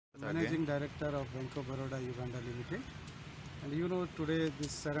Managing Director of Baroda Uganda Limited. And you know, today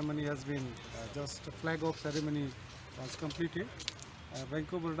this ceremony has been just a flag off ceremony was completed.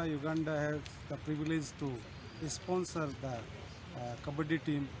 Baroda Uganda has the privilege to sponsor the Kabaddi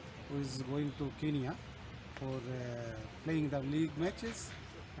team who is going to Kenya for playing the league matches,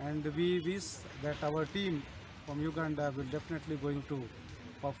 and we wish that our team from Uganda will definitely going to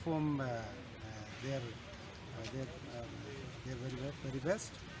perform their very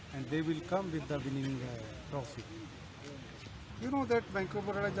best, and they will come with the winning trophy. You know that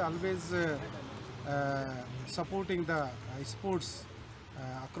Vancouver is always supporting the sports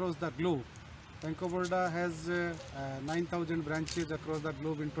across the globe. Vancouver has 9,000 branches across the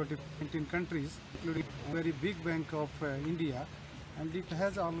globe in 19 countries, including a very big bank of India, and it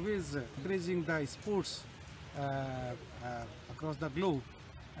has always encouraging the sports across the globe.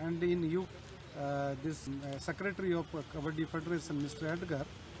 And in this Secretary of Kabaddi Federation, Mr. Edgar,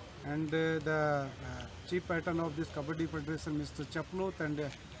 and the Chief Patron of this Kabaddi Federation, Mr. Chaplot, and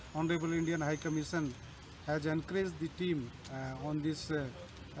Honorable Indian High Commission has encouraged the team on this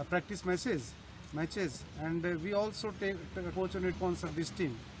practice matches, and we also take the opportunity to sponsor this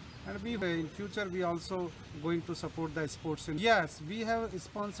team, and we in future we also going to support the sports. Yes, we have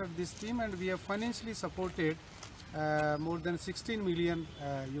sponsored this team, and we have financially supported more than 16 million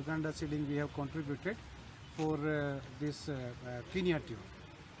Uganda shilling we have contributed for this Kenya team.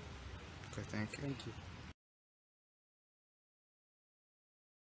 Okay, thank you. Thank you.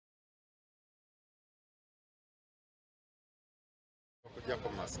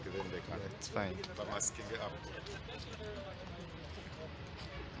 It's fine.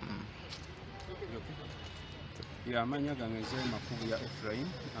 Yeah, amanya gange Makubu ya Ephraim,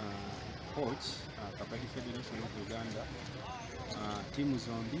 coach Kabaddi Federation of Uganda. Timu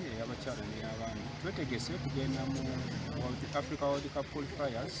zombi ey'abakyala n'ey'abaami twetegese kugenda mu Africa World Cup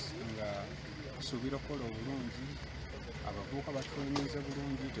Qualifiers nga tusuubira okukola obulungi, abavubuka batwenyeze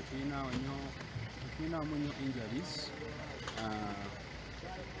bulungi, tetulinamu nnyo injuries.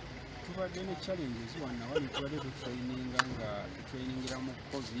 Tubadde ne challenges wano wali tubadde tutraininga nga tutrainingira mu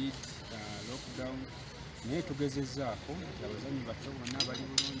COVID lockdown, naye tugezezzaako abazanyi baffe bonna abali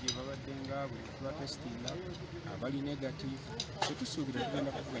bulungi babadde nga buli tubatestinga abali negative, tetusuubira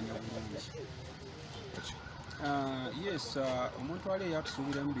tugenda kuvuganya bulungi. Yes, omuntu ali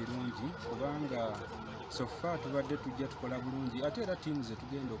yatusuubiramu birungi kubanga sofa tubadde tujja tukola bulungi, ate era tiimu ze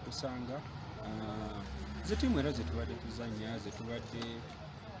tugenda okusanga ze tiimu era ze tubadde tuzanya, ze tubadde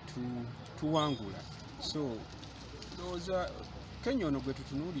tuwangula. So ndowooza Kenya ono gwe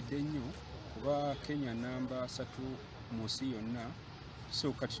tutunuulidde ennyo kuba Kenya namba 3 mu nsi yonna,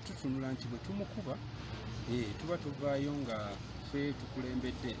 so kati tutunula nti bwe tumukuba tuba tuvaayo nga ffe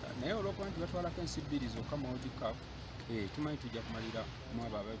tukulembedde, naye olwokuba nti batwalako ensi 2 zokka mu World Cup, tumanyi tujja kumalira mu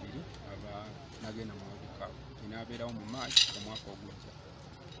abo ababiri abanagenda mu World Cup enaabeerawo mu March omwaka ogujja.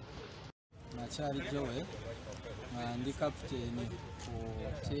 Nakyali Joe nga ndi kapiteeni ku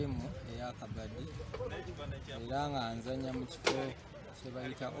ttiimu eya Kabaddi era nga nzanya mu kifo kye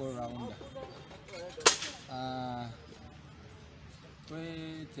bayita all rounder.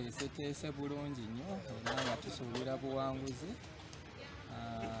 Tweteeseteese bulungi nnyo era nga tusuubira buwanguzi.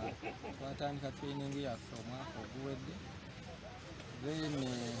 Twatandika training yaffe omwaka oguwedde, then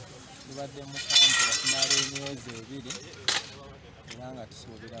tubadde mu kampu okumala emyezi 2 era nga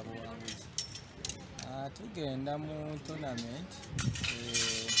tusuubira buwanguzi. Tugenda mu tournament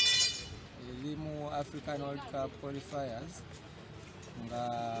eri mu African World Cup Qualifiers nga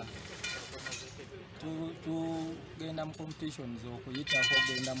tugenda mu competitions okuyitako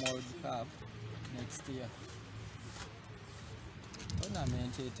ogenda mu World Cup next year.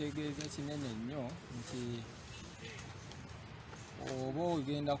 Tournament etegeeza kinene nnyo nti oba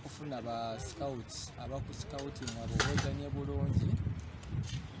ogenda kufuna ba scouts abaku scouting abo bozanye bulungi,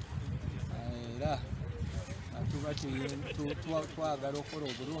 era tuba twagala okukola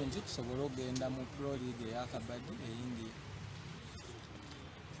obulungi tusobole okugenda mu Pro League eya Kabaddi e India.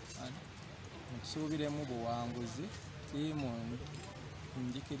 Tusuubiremu buwanguzi, tiimu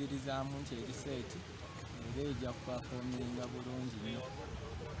njikiririzaamu nti eri seeti era ejja kupafominga bulungi nnyo.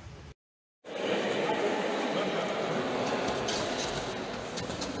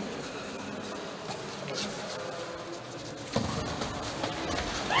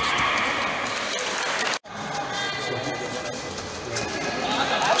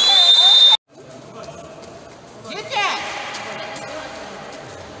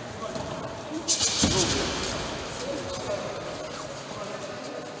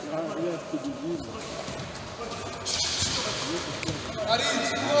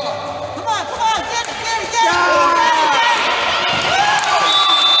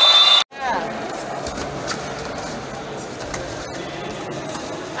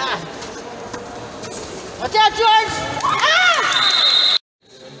 Ugandans.